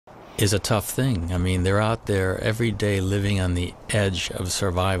is a tough thing. I mean, they're out there every day living on the edge of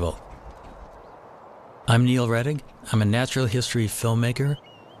survival. I'm Neil Rettig. I'm a natural history filmmaker.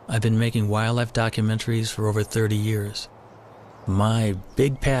 I've been making wildlife documentaries for over 30 years. My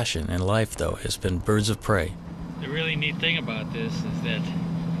big passion in life, though, has been birds of prey. The really neat thing about this is that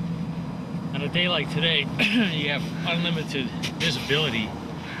on a day like today, you have unlimited visibility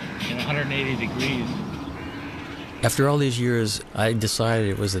in 180 degrees. After all these years, I decided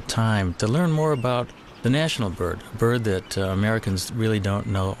it was the time to learn more about the national bird, a bird that Americans really don't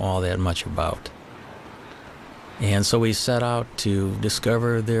know all that much about. And so we set out to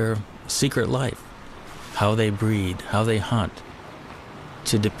discover their secret life, how they breed, how they hunt,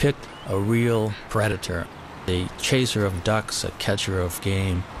 to depict a real predator, a chaser of ducks, a catcher of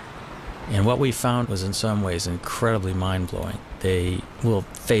game. And what we found was in some ways incredibly mind-blowing. They will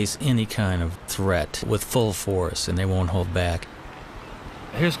face any kind of threat with full force, and they won't hold back.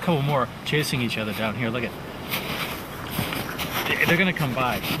 Here's a couple more chasing each other down here. Look at, they're gonna come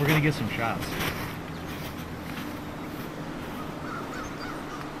by. We're gonna get some shots.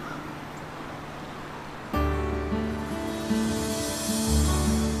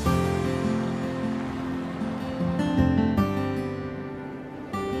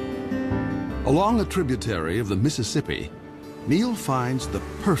 Along a tributary of the Mississippi, Neil finds the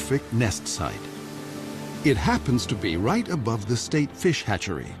perfect nest site. It happens to be right above the state fish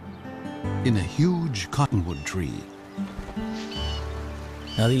hatchery, in a huge cottonwood tree.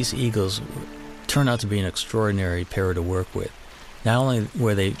 Now these eagles turned out to be an extraordinary pair to work with. Not only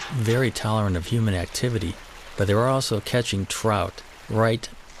were they very tolerant of human activity, but they were also catching trout right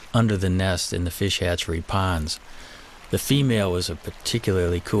under the nest in the fish hatchery ponds. The female was a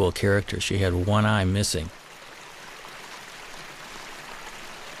particularly cool character. She had one eye missing.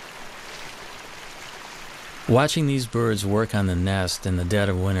 Watching these birds work on the nest in the dead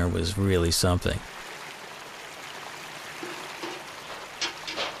of winter was really something.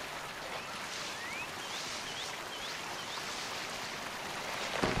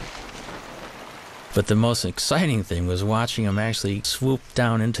 But the most exciting thing was watching them actually swoop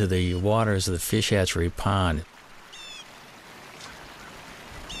down into the waters of the fish hatchery pond.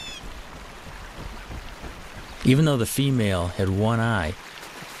 Even though the female had one eye,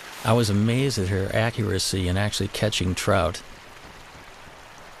 I was amazed at her accuracy in actually catching trout.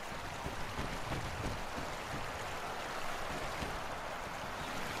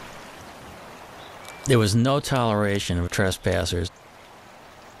 There was no toleration of trespassers.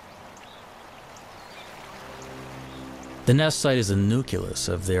 The nest site is the nucleus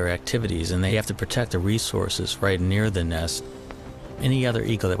of their activities, and they have to protect the resources right near the nest. Any other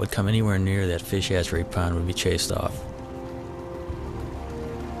eagle that would come anywhere near that fish hatchery pond would be chased off.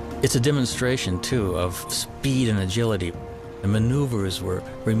 It's a demonstration, too, of speed and agility. The maneuvers were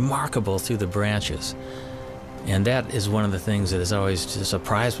remarkable through the branches. And that is one of the things that has always just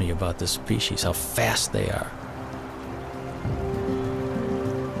surprised me about this species, how fast they are.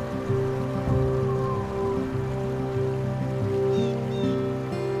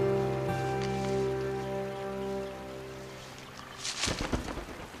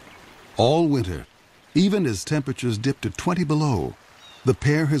 All winter, even as temperatures dip to 20 below, the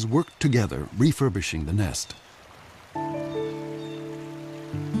pair has worked together refurbishing the nest.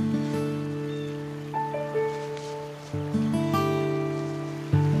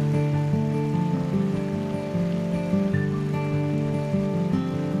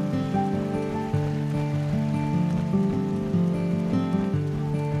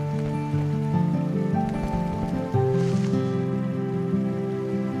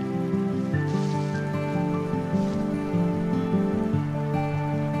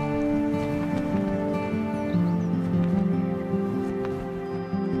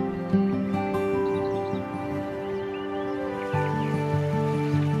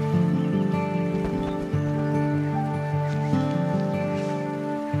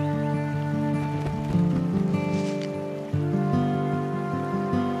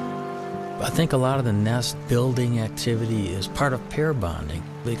 I think a lot of the nest building activity is part of pair bonding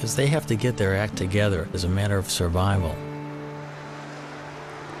because they have to get their act together as a matter of survival.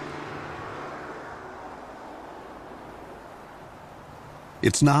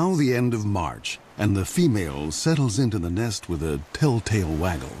 It's now the end of March, and the female settles into the nest with a telltale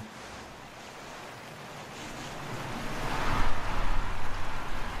waggle.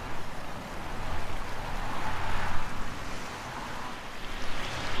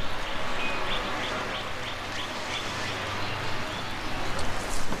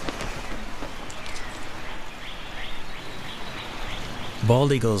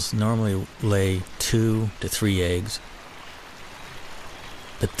 Bald eagles normally lay 2 to 3 eggs.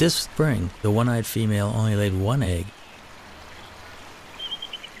 But this spring, the one-eyed female only laid one egg.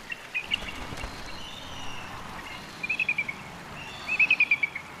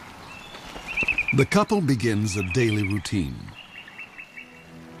 The couple begins a daily routine.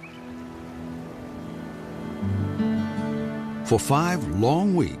 For 5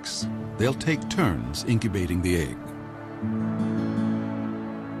 long weeks, they'll take turns incubating the egg.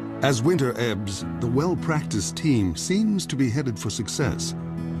 As winter ebbs, the well-practiced team seems to be headed for success.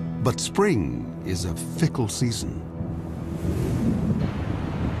 But spring is a fickle season.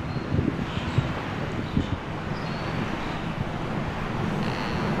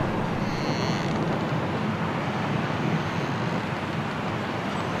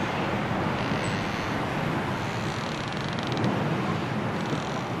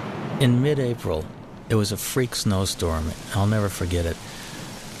 In mid-April, it was a freak snowstorm. I'll never forget it.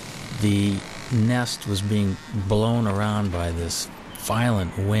 The nest was being blown around by this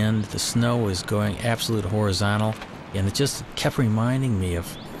violent wind. The snow was going absolute horizontal, and it just kept reminding me of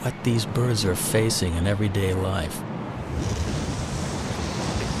what these birds are facing in everyday life.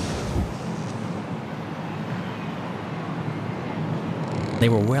 They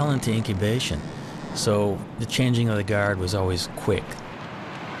were well into incubation, so the changing of the guard was always quick.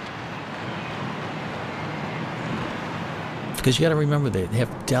 Because you got to remember, they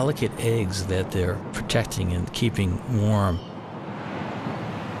have delicate eggs that they're protecting and keeping warm.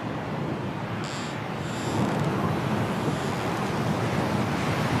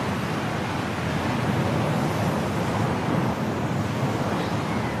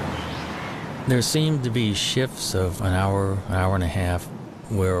 There seemed to be shifts of an hour and a half,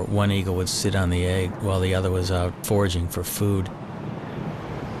 where one eagle would sit on the egg while the other was out foraging for food.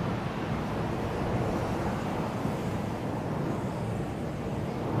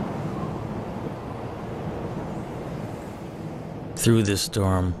 Through this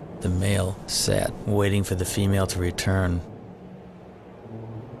storm, the male sat, waiting for the female to return.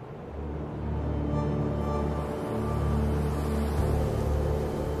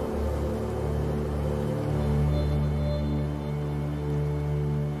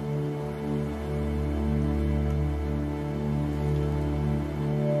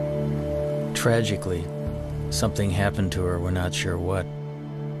 Tragically, something happened to her, we're not sure what.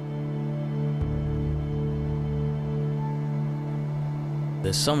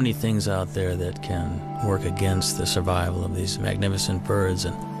 There's so many things out there that can work against the survival of these magnificent birds,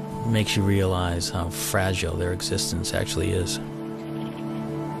 and makes you realize how fragile their existence actually is.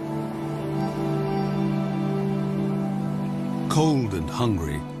 Cold and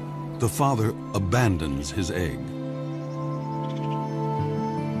hungry, the father abandons his egg.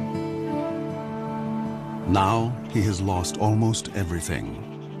 Now he has lost almost everything.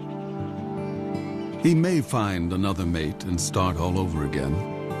 He may find another mate and start all over again.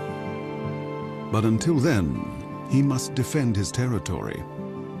 But until then, he must defend his territory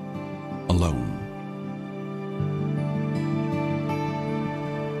alone.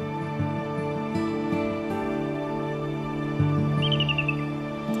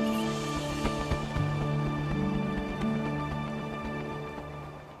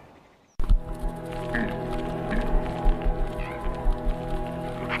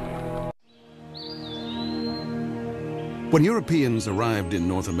 When Europeans arrived in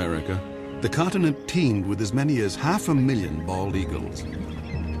North America, the continent teemed with as many as 500,000 bald eagles.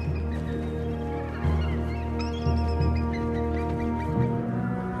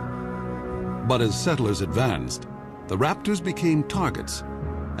 But as settlers advanced, the raptors became targets,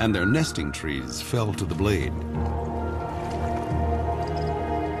 and their nesting trees fell to the blade.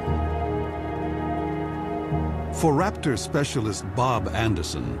 For raptor specialist Bob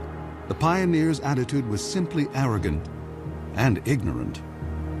Anderson, the pioneers' attitude was simply arrogant and ignorant.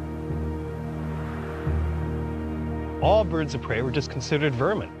 All birds of prey were just considered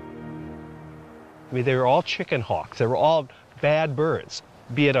vermin. I mean, they were all chicken hawks. They were all bad birds.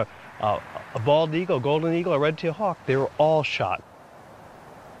 Be it a bald eagle, golden eagle, a red-tailed hawk, they were all shot.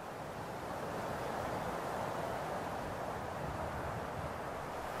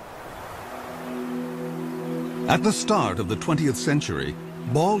 At the start of the 20th century,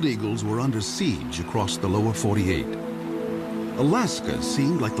 bald eagles were under siege across the lower 48. Alaska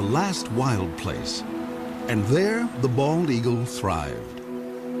seemed like the last wild place, and there the bald eagle thrived.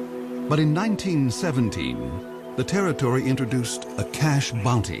 But in 1917, the territory introduced a cash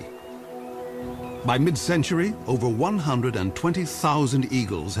bounty. By mid-century, over 120,000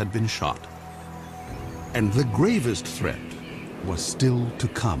 eagles had been shot. And the gravest threat was still to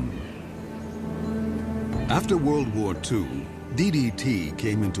come. After World War II, DDT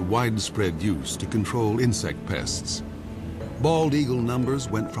came into widespread use to control insect pests. bald eagle numbers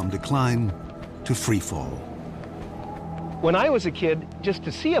went from decline to free fall. When I was a kid, just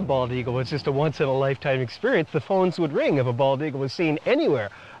to see a bald eagle was just a once-in-a-lifetime experience. The phones would ring if a bald eagle was seen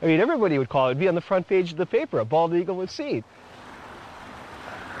anywhere. I mean, everybody would call it. It'd be on the front page of the paper. A bald eagle was seen.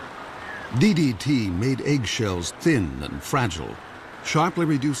 DDT made eggshells thin and fragile, sharply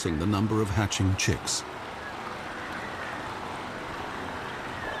reducing the number of hatching chicks.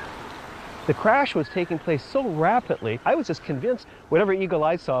 The crash was taking place so rapidly, I was just convinced whatever eagle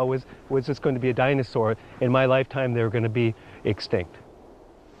I saw was just going to be a dinosaur. In my lifetime, they were going to be extinct.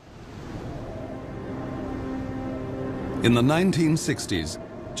 In the 1960s,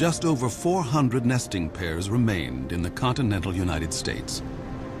 just over 400 nesting pairs remained in the continental United States.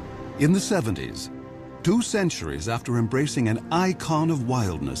 In the 70s, 2 centuries after embracing an icon of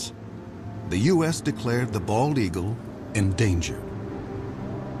wildness, the U.S. declared the bald eagle endangered.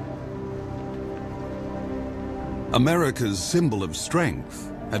 America's symbol of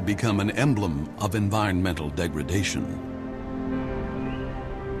strength had become an emblem of environmental degradation.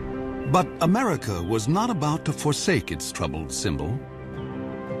 But America was not about to forsake its troubled symbol.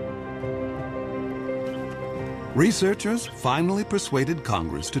 Researchers finally persuaded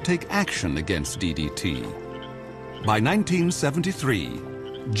Congress to take action against DDT. By 1973,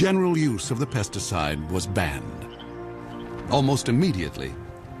 general use of the pesticide was banned. Almost immediately,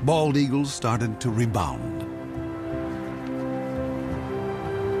 bald eagles started to rebound.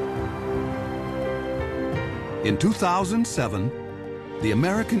 In 2007, the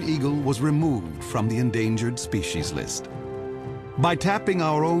American eagle was removed from the endangered species list. By tapping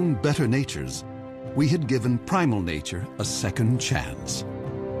our own better natures, we had given primal nature a second chance.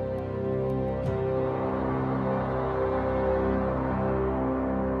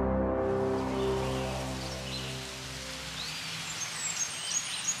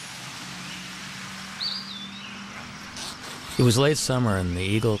 It was late summer and the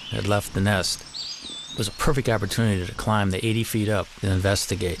eagle had left the nest. It was a perfect opportunity to climb the 80 feet up and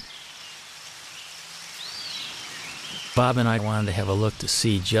investigate. Bob and I wanted to have a look to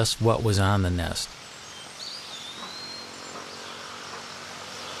see just what was on the nest.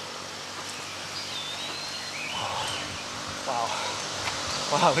 Wow.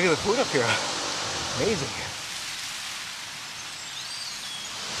 Wow, look at the food up here. Amazing.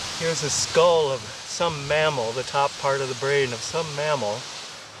 Here's a skull of some mammal, the top part of the brain of some mammal.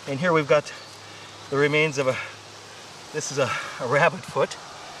 And here we've got the remains of this is a rabbit foot.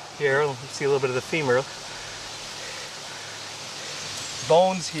 Here, you see a little bit of the femur.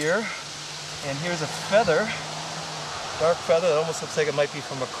 Bones here. And here's a feather, dark feather that almost looks like it might be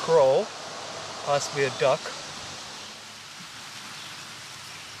from a crow, possibly a duck.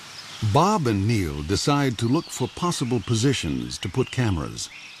 Bob and Neil decide to look for possible positions to put cameras.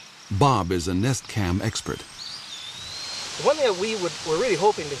 Bob is a nest cam expert. The one that we're really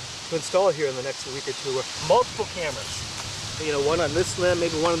hoping to install here in the next week or two are multiple cameras. You know, one on this limb,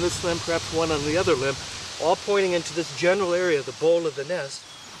 maybe one on this limb, perhaps one on the other limb, all pointing into this general area, the bowl of the nest.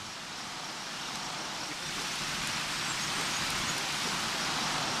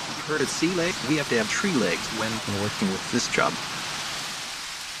 You've heard of sea legs? We have to have tree legs when working with this job.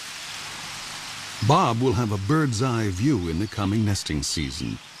 Bob will have a bird's eye view in the coming nesting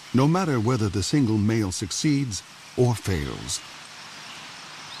season, no matter whether the single male succeeds or fails.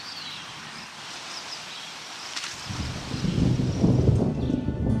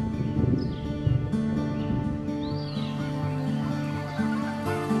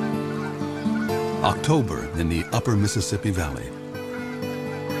 October in the upper Mississippi Valley.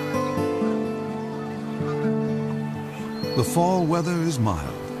 The fall weather is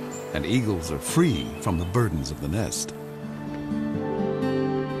mild, and eagles are free from the burdens of the nest.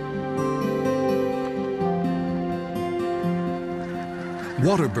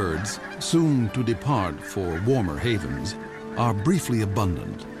 Water birds, soon to depart for warmer havens, are briefly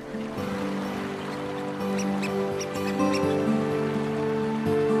abundant.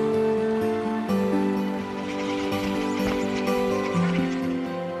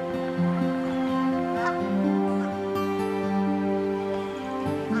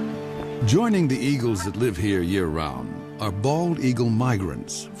 Joining the eagles that live here year-round are bald eagle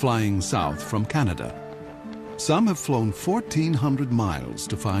migrants flying south from Canada. Some have flown 1,400 miles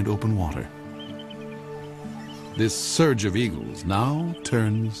to find open water. This surge of eagles now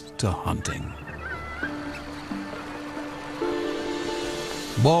turns to hunting.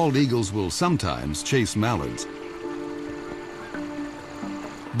 Bald eagles will sometimes chase mallards,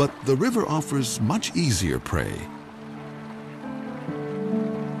 but the river offers much easier prey.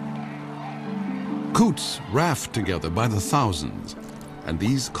 Coots raft together by the thousands, and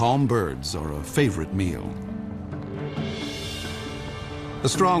these calm birds are a favorite meal. A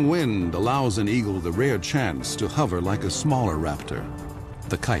strong wind allows an eagle the rare chance to hover like a smaller raptor,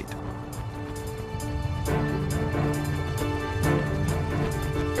 the kite.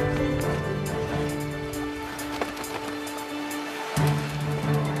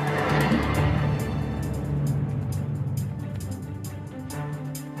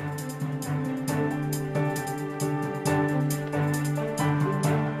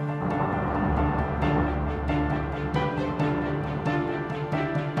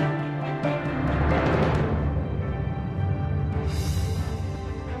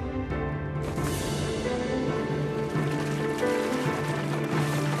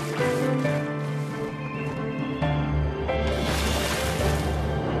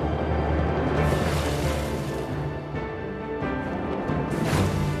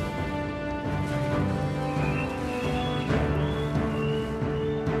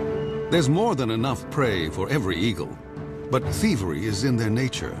 There's more than enough prey for every eagle, but thievery is in their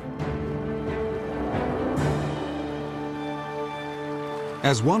nature.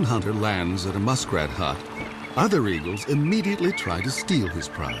 As one hunter lands at a muskrat hut, other eagles immediately try to steal his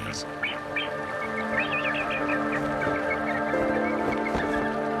prize.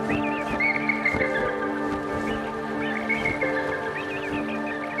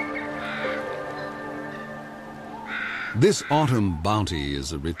 This autumn bounty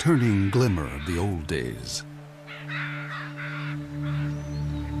is a returning glimmer of the old days.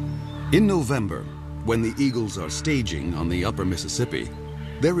 In November, when the eagles are staging on the upper Mississippi,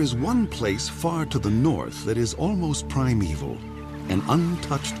 there is one place far to the north that is almost primeval, an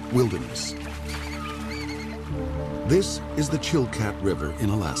untouched wilderness. This is the Chilkat River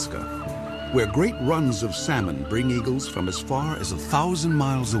in Alaska, where great runs of salmon bring eagles from as far as 1,000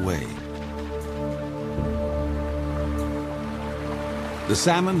 miles away. The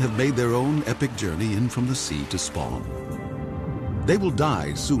salmon have made their own epic journey in from the sea to spawn. They will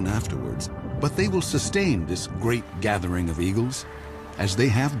die soon afterwards, but they will sustain this great gathering of eagles, as they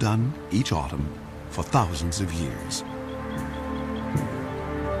have done each autumn for thousands of years.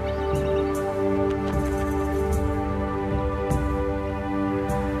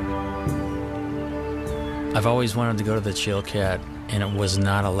 I've always wanted to go to the Chilkat, and it was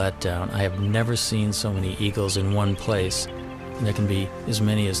not a letdown. I have never seen so many eagles in one place. And there can be as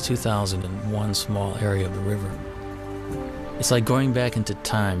many as 2,000 in one small area of the river. It's like going back into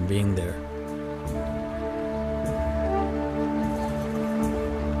time being there.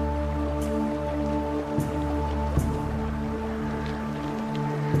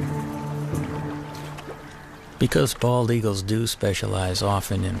 Because bald eagles do specialize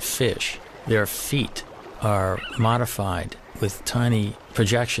often in fish, their feet are modified with tiny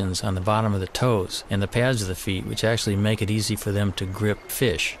projections on the bottom of the toes and the pads of the feet, which actually make it easy for them to grip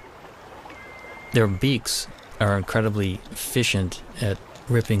fish. Their beaks are incredibly efficient at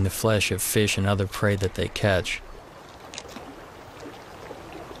ripping the flesh of fish and other prey that they catch.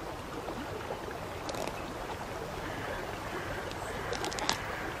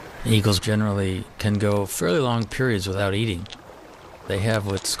 Eagles generally can go fairly long periods without eating. They have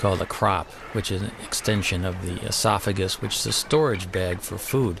what's called a crop, which is an extension of the esophagus, which is a storage bag for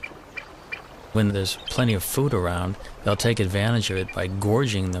food. When there's plenty of food around, they'll take advantage of it by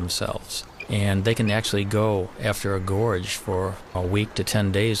gorging themselves. And they can actually go after a gorge for a week to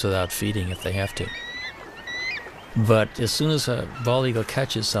 10 days without feeding if they have to. But as soon as a bald eagle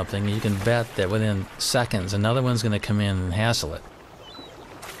catches something, you can bet that within seconds, another one's going to come in and hassle it.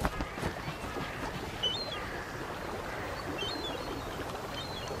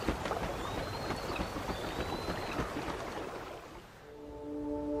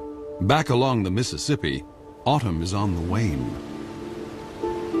 Back along the Mississippi, autumn is on the wane.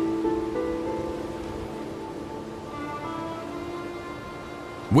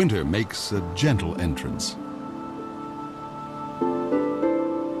 Winter makes a gentle entrance.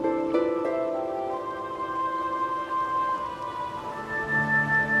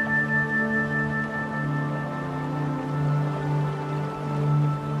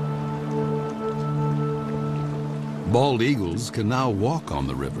 Bald eagles can now walk on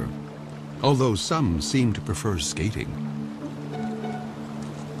the river, although some seem to prefer skating.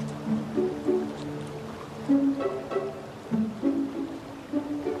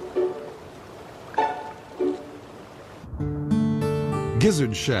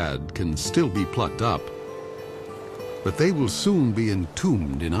 Gizzard shad can still be plucked up, but they will soon be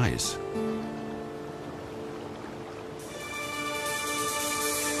entombed in ice.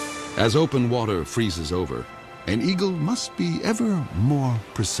 As open water freezes over, an eagle must be ever more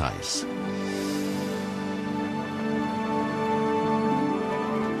precise.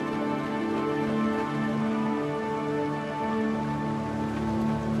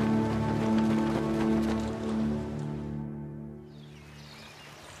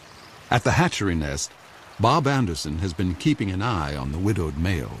 At the hatchery nest, Bob Anderson has been keeping an eye on the widowed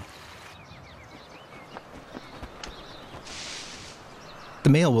male. The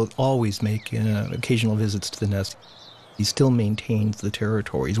male will always make occasional visits to the nest. He still maintains the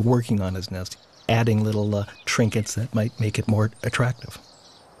territory. He's working on his nest, adding little trinkets that might make it more attractive.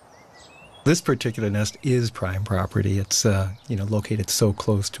 This particular nest is prime property. It's located so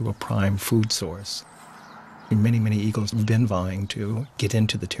close to a prime food source. Many, many eagles have been vying to get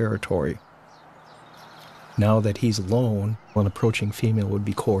into the territory. Now that he's alone, an approaching female would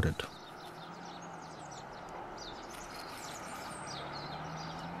be courted.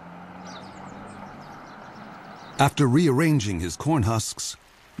 After rearranging his corn husks,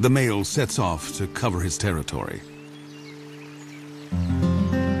 the male sets off to cover his territory.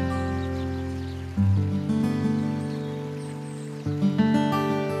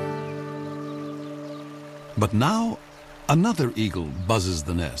 But now, another eagle buzzes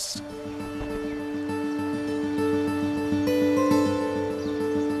the nest.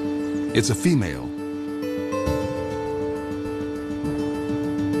 It's a female.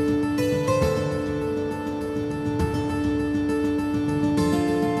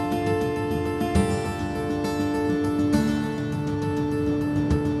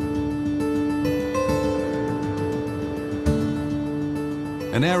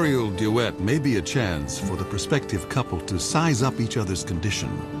 An aerial duet may be a chance for the prospective couple to size up each other's condition.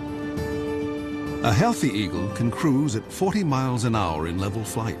 A healthy eagle can cruise at 40 miles an hour in level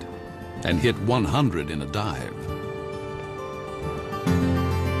flight and hit 100 in a dive.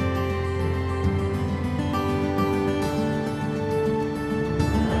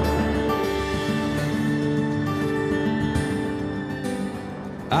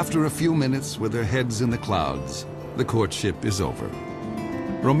 After a few minutes with their heads in the clouds, the courtship is over.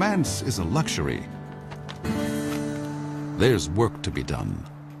 Romance is a luxury. There's work to be done.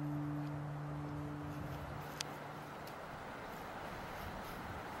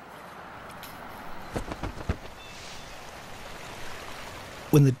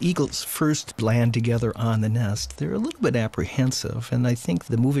 When the eagles first land together on the nest, they're a little bit apprehensive, and I think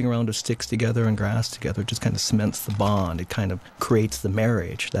the moving around of sticks together and grass together just kind of cements the bond. It kind of creates the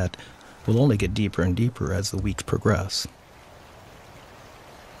marriage that will only get deeper and deeper as the weeks progress.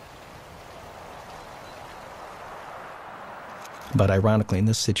 But ironically, in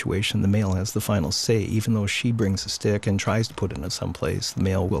this situation, the male has the final say. Even though she brings a stick and tries to put it in someplace, the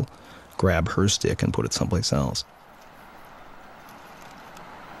male will grab her stick and put it someplace else.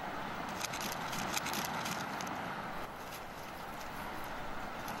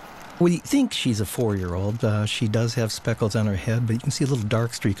 We think she's a 4-year-old. She does have speckles on her head, but you can see a little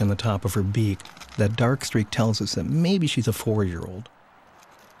dark streak on the top of her beak. That dark streak tells us that maybe she's a 4-year-old.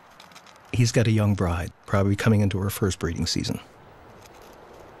 He's got a young bride, probably coming into her first breeding season.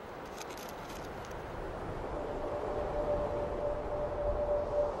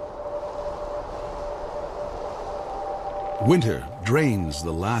 Winter drains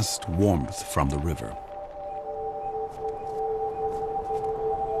the last warmth from the river.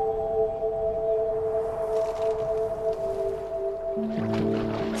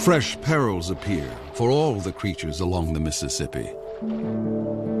 Fresh perils appear for all the creatures along the Mississippi.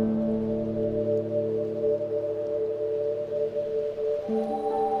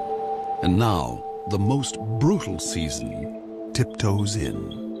 And now, the most brutal season tiptoes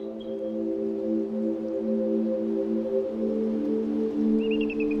in.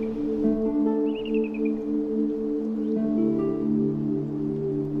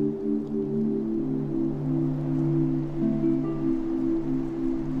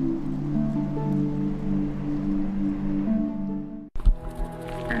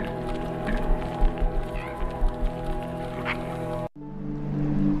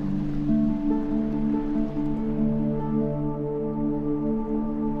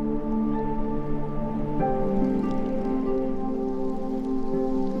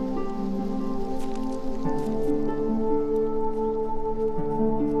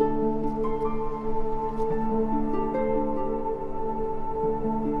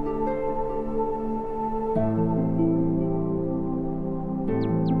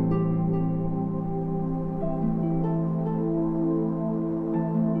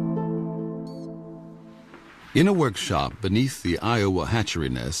 In a workshop beneath the Iowa hatchery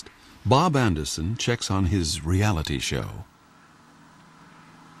nest, Bob Anderson checks on his reality show.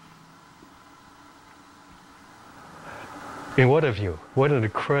 I mean, what a view. What an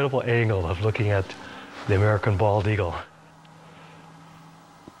incredible angle of looking at the American bald eagle.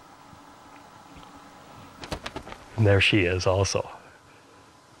 And there she is also.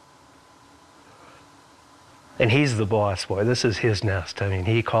 And he's the boss, boy. This is his nest. I mean,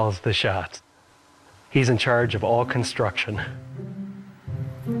 he calls the shots. He's in charge of all construction.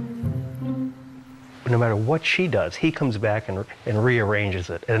 No matter what she does, he comes back and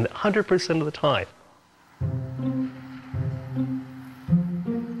rearranges it, and 100% of the time.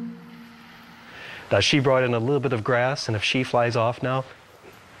 Now, she brought in a little bit of grass, and if she flies off now,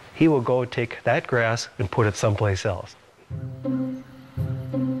 he will go take that grass and put it someplace else.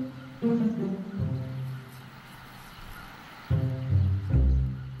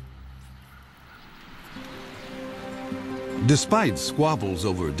 Despite squabbles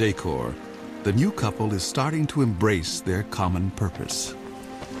over decor, the new couple is starting to embrace their common purpose.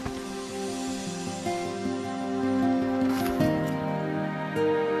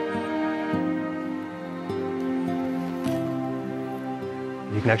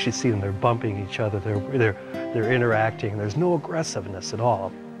 You can actually see them, they're bumping each other, they're interacting, there's no aggressiveness at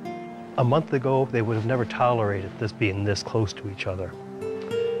all. A month ago, they would have never tolerated this being this close to each other.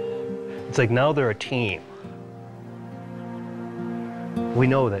 It's like now they're a team. We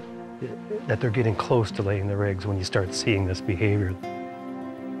know that they're getting close to laying their eggs when you start seeing this behavior.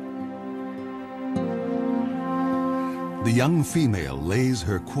 The young female lays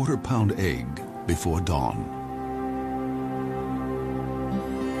her quarter-pound egg before dawn.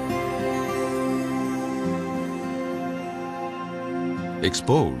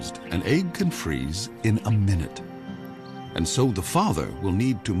 Exposed, an egg can freeze in a minute. And so the father will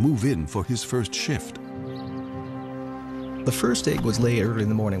need to move in for his first shift. The first egg was laid early in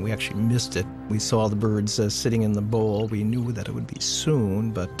the morning. We actually missed it. We saw the birds sitting in the bowl. We knew that it would be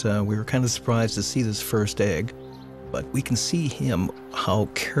soon, but we were kind of surprised to see this first egg. But we can see him, how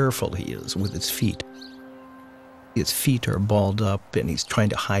careful he is with his feet. His feet are balled up, and he's trying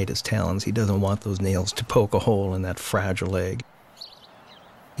to hide his talons. He doesn't want those nails to poke a hole in that fragile egg.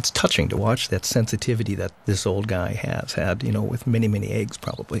 It's touching to watch that sensitivity that this old guy has had, you know, with many, many eggs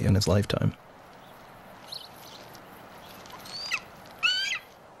probably in his lifetime.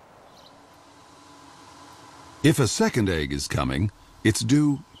 If a second egg is coming, it's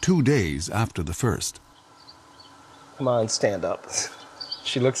due 2 days after the first. Come on, stand up.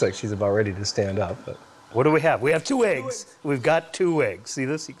 She looks like she's about ready to stand up. But what do we have? We have 2 eggs. We've got 2 eggs. See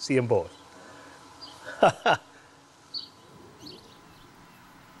this? You can see them both.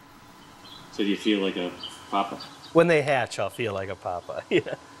 So do you feel like a papa? When they hatch, I'll feel like a papa.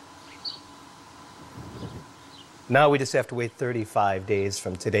 Yeah. Now we just have to wait 35 days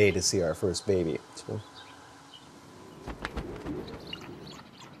from today to see our first baby. So.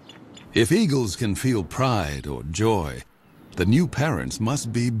 If eagles can feel pride or joy, the new parents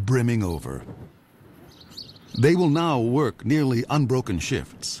must be brimming over. They will now work nearly unbroken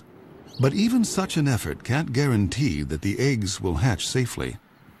shifts. But even such an effort can't guarantee that the eggs will hatch safely,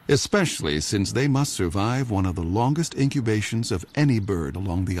 especially since they must survive one of the longest incubations of any bird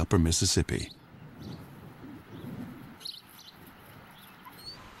along the upper Mississippi.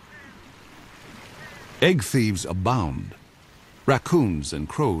 Egg thieves abound. Raccoons and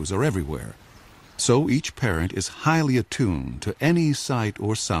crows are everywhere, so each parent is highly attuned to any sight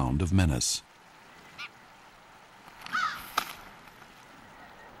or sound of menace.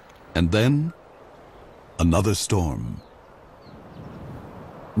 And then, another storm.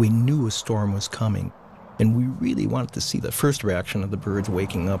 We knew a storm was coming, and we really wanted to see the first reaction of the birds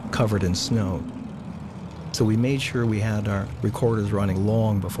waking up covered in snow. So we made sure we had our recorders running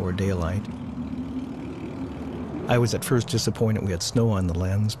long before daylight. I was at first disappointed we had snow on the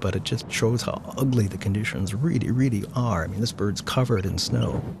lens, but it just shows how ugly the conditions really, really are. I mean, this bird's covered in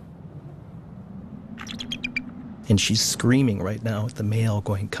snow. And she's screaming right now at the male,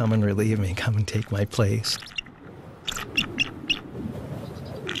 going, "Come and relieve me, come and take my place."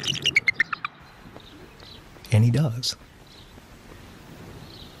 And he does.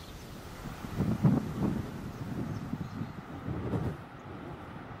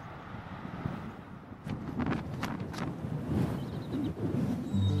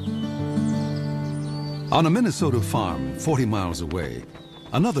 On a Minnesota farm 40 miles away,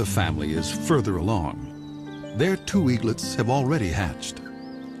 another family is further along. Their 2 eaglets have already hatched.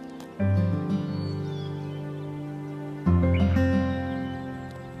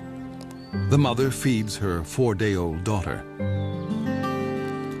 The mother feeds her 4-day-old daughter.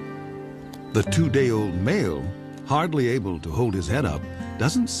 The 2-day-old male, hardly able to hold his head up,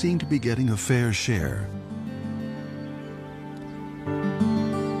 doesn't seem to be getting a fair share.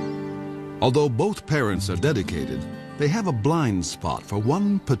 Although both parents are dedicated, they have a blind spot for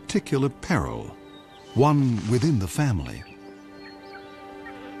one particular peril, one within the family.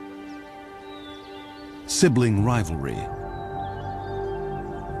 Sibling rivalry.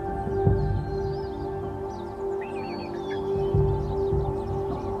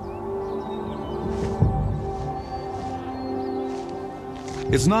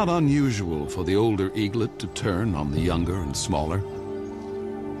 It's not unusual for the older eaglet to turn on the younger and smaller.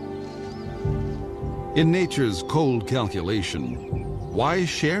 In nature's cold calculation, why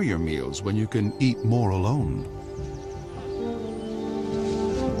share your meals when you can eat more alone?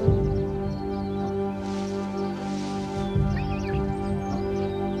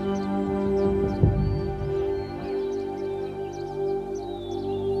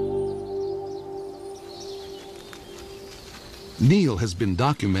 Neil has been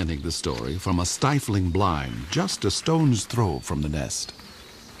documenting the story from a stifling blind just a stone's throw from the nest.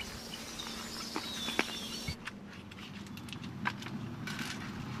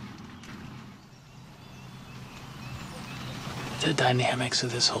 The dynamics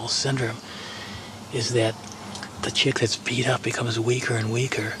of this whole syndrome is that the chick that's beat up becomes weaker and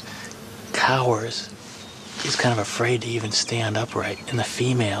weaker, cowers, is kind of afraid to even stand upright, and the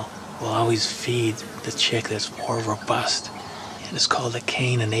female will always feed the chick that's more robust. And it's called the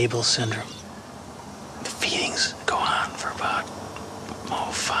Cain and Abel syndrome. The feedings go on for about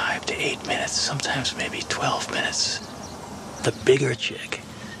 5 to 8 minutes, sometimes maybe 12 minutes. The bigger chick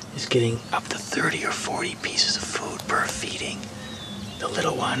is getting up to 30 or 40 pieces of food per feeding. The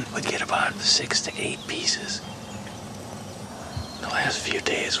little one would get about 6 to 8 pieces. The last few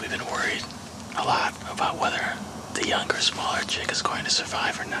days we've been worried a lot about whether the younger, smaller chick is going to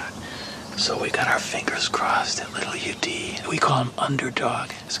survive or not. So we got our fingers crossed that little UD, we call him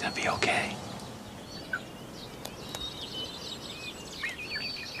Underdog, is going to be okay.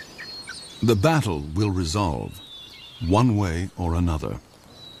 The battle will resolve, one way or another,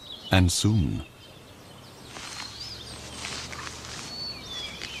 and soon.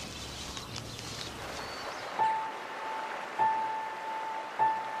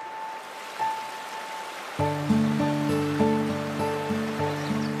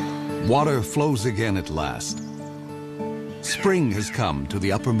 Water flows again at last. Spring has come to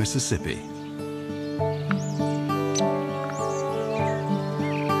the upper Mississippi.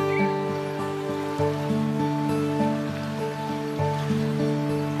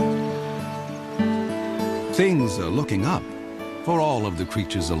 Things are looking up for all of the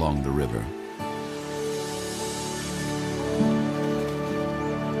creatures along the river.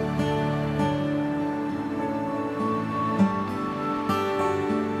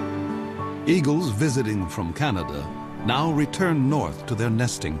 Eagles visiting from Canada now return north to their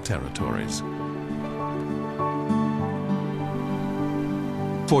nesting territories.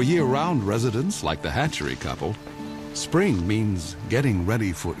 For year-round residents like the hatchery couple, spring means getting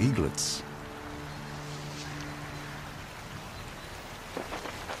ready for eaglets.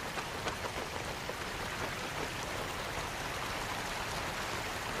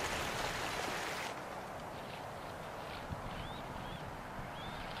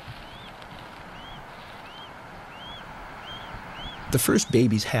 The first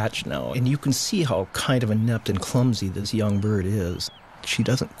babies hatch now, and you can see how kind of inept and clumsy this young bird is. She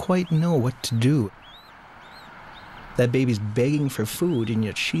doesn't quite know what to do. That baby's begging for food, and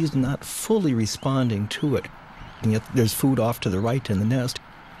yet she's not fully responding to it. And yet there's food off to the right in the nest.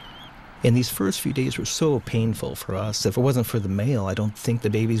 And these first few days were so painful for us. If it wasn't for the male, I don't think the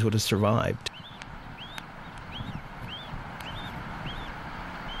babies would have survived.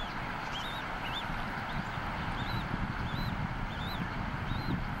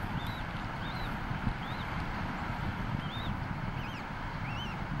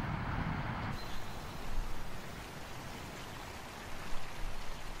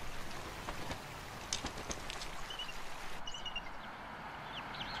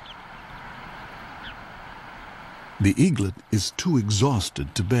 The eaglet is too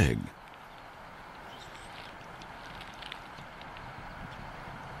exhausted to beg.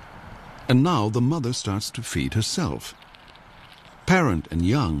 And now the mother starts to feed herself. Parent and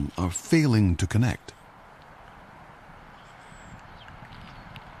young are failing to connect.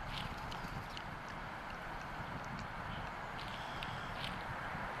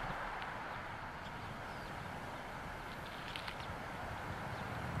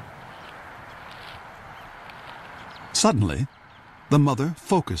 Suddenly, the mother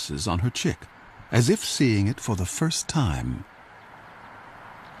focuses on her chick, as if seeing it for the first time.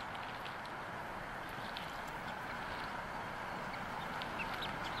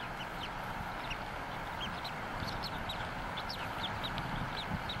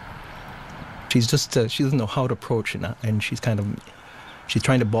 She's just, she doesn't know how to approach it, and she's trying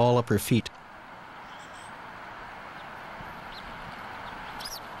to ball up her feet.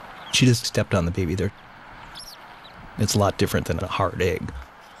 She just stepped on the baby there. It's a lot different than a hard egg.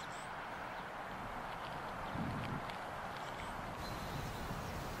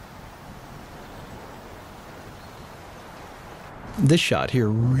 This shot here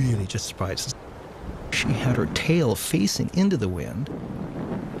really just surprises. She had her tail facing into the wind.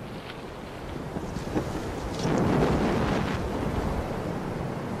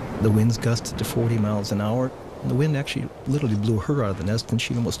 The winds gusted to 40 miles an hour. And the wind actually literally blew her out of the nest, and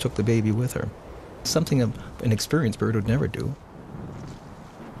she almost took the baby with her. Something an experienced bird would never do.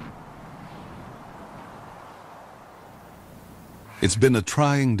 It's been a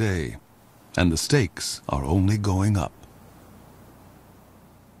trying day, and the stakes are only going up.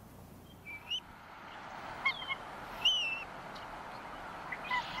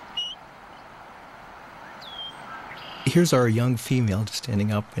 Here's our young female just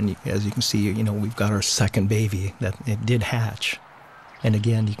standing up, and as you can see, we've got our second baby that it did hatch. And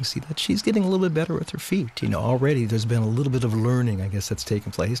again, you can see that she's getting a little bit better with her feet. Already there's been a little bit of learning, I guess, that's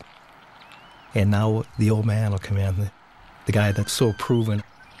taken place. And now the old man will come in, the guy that's so proven.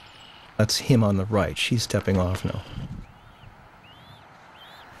 That's him on the right. She's stepping off now.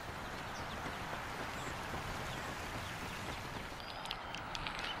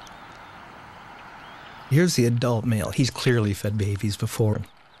 Here's the adult male. He's clearly fed babies before.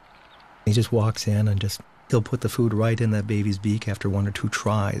 He just walks in and he'll put the food right in that baby's beak after 1 or 2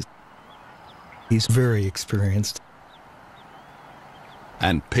 tries. He's very experienced.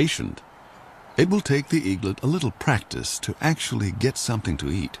 And patient. It will take the eaglet a little practice to actually get something to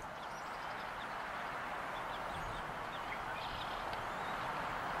eat.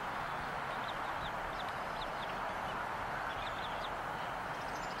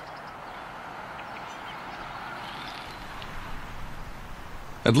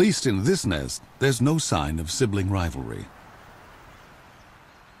 At least in this nest, there's no sign of sibling rivalry.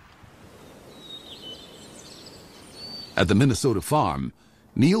 At the Minnesota farm,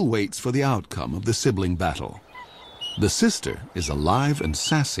 Neil waits for the outcome of the sibling battle. The sister is alive and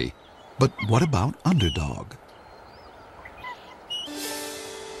sassy, but what about Underdog?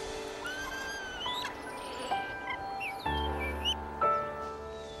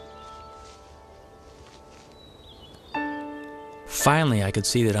 Finally, I could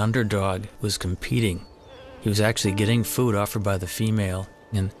see that Underdog was competing. He was actually getting food offered by the female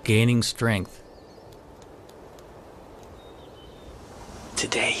and gaining strength.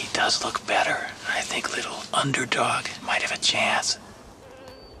 Today he does look better. I think little Underdog might have a chance.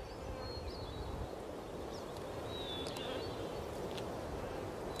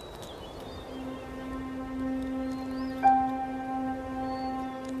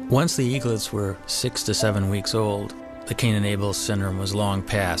 Once the eaglets were 6 to 7 weeks old, the Cain-and-Abel syndrome was long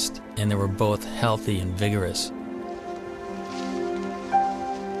past, and they were both healthy and vigorous.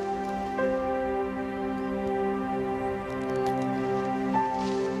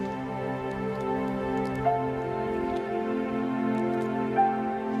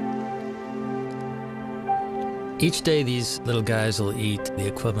 Each day these little guys will eat the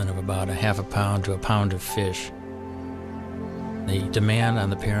equivalent of about a half a pound to a pound of fish. The demand on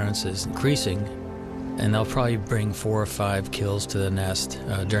the parents is increasing, and they'll probably bring 4 or 5 kills to the nest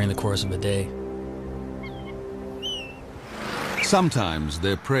during the course of a day. Sometimes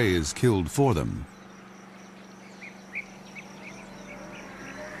their prey is killed for them.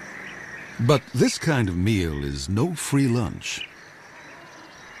 But this kind of meal is no free lunch.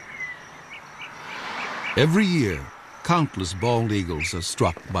 Every year, countless bald eagles are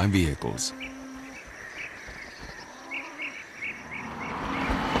struck by vehicles.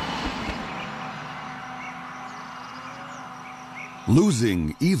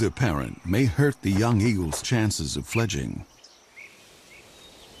 Losing either parent may hurt the young eagle's chances of fledging.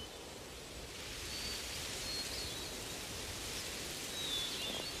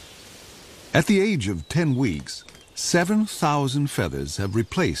 At the age of 10 weeks, 7,000 feathers have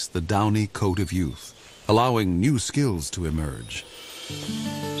replaced the downy coat of youth, allowing new skills to emerge.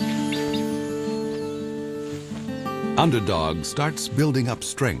 Underdog starts building up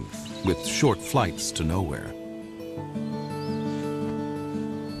strength with short flights to nowhere.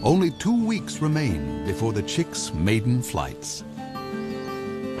 Only 2 weeks remain before the chick's maiden flights.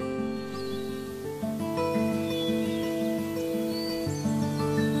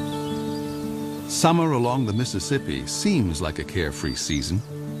 Summer along the Mississippi seems like a carefree season,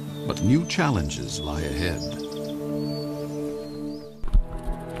 but new challenges lie ahead.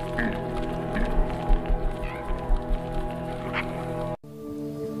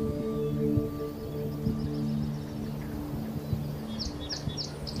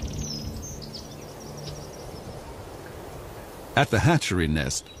 At the hatchery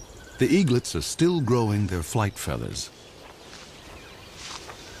nest, the eaglets are still growing their flight feathers.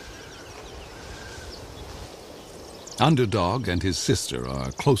 Underdog and his sister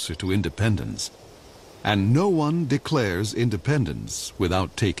are closer to independence. And no one declares independence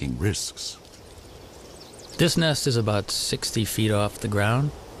without taking risks. This nest is about 60 feet off the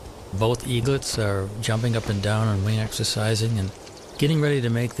ground. Both eaglets are jumping up and down and wing exercising and getting ready to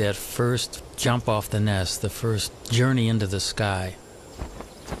make that first jump off the nest, the first journey into the sky.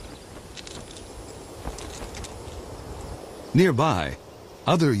 Nearby,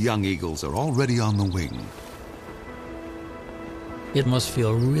 other young eagles are already on the wing. It must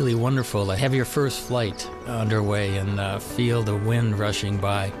feel really wonderful to have your first flight underway and feel the wind rushing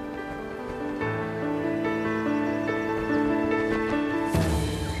by.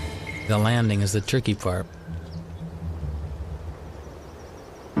 The landing is the tricky part.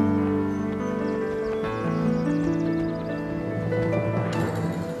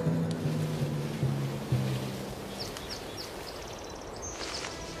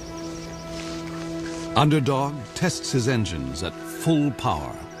 Underdog tests his engines at full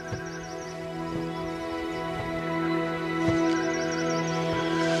power.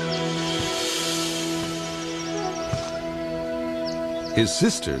 His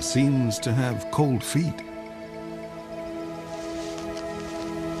sister seems to have cold feet.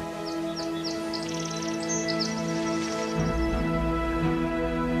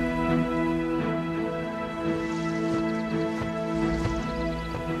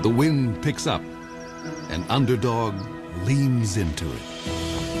 The wind picks up, and Underdog leans into it.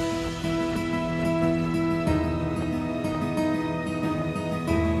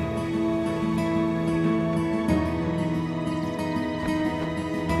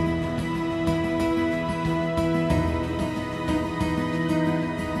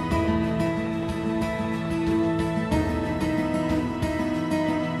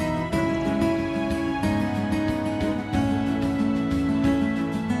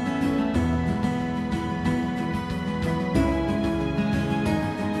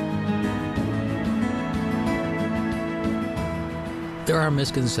 There are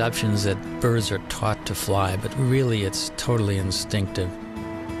misconceptions that birds are taught to fly, but really it's totally instinctive.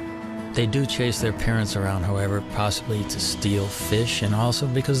 They do chase their parents around, however, possibly to steal fish, and also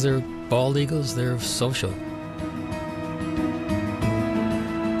because they're bald eagles, they're social.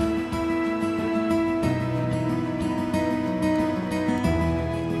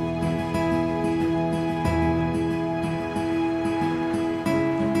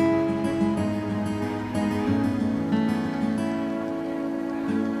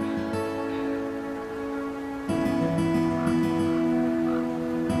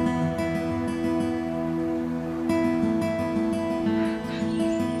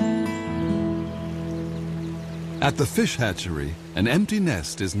 At the fish hatchery, an empty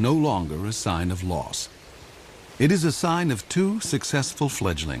nest is no longer a sign of loss. It is a sign of two successful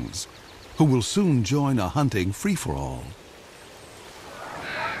fledglings who will soon join a hunting free-for-all.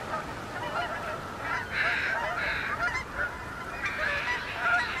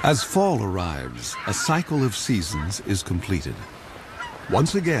 As fall arrives, a cycle of seasons is completed.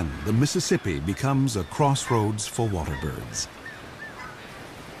 Once again, the Mississippi becomes a crossroads for water birds.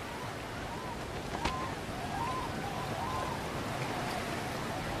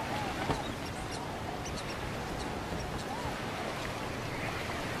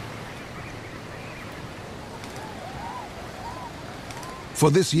 For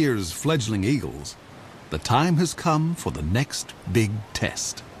this year's fledgling eagles, the time has come for the next big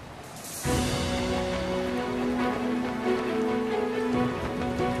test.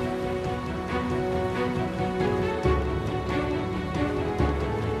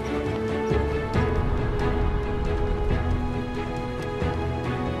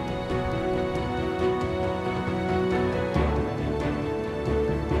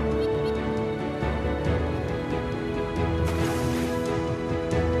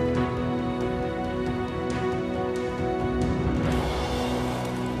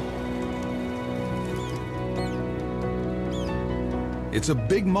 It's a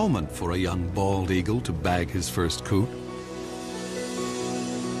big moment for a young bald eagle to bag his first coot.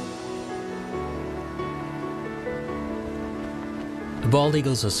 The bald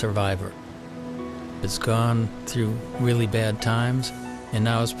eagle's a survivor. It's gone through really bad times, and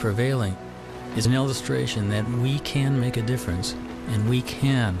now it's prevailing. It's an illustration that we can make a difference, and we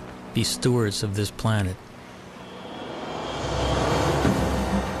can be stewards of this planet.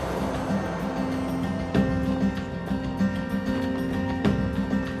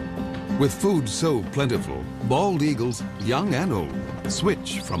 With food so plentiful, bald eagles, young and old,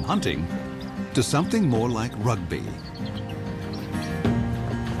 switch from hunting to something more like rugby.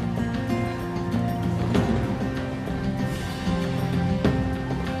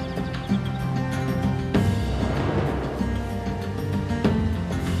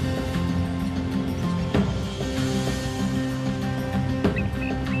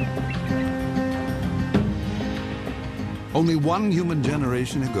 Only one human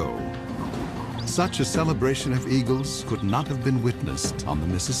generation ago, such a celebration of eagles could not have been witnessed on the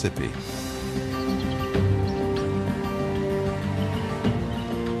Mississippi.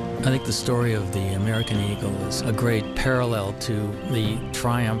 I think the story of the American eagle is a great parallel to the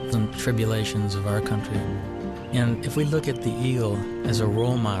triumphs and tribulations of our country. And if we look at the eagle as a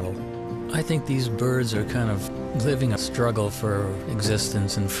role model, I think these birds are kind of living a struggle for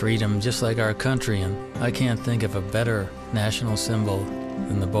existence and freedom, just like our country, and I can't think of a better national symbol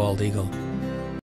than the bald eagle.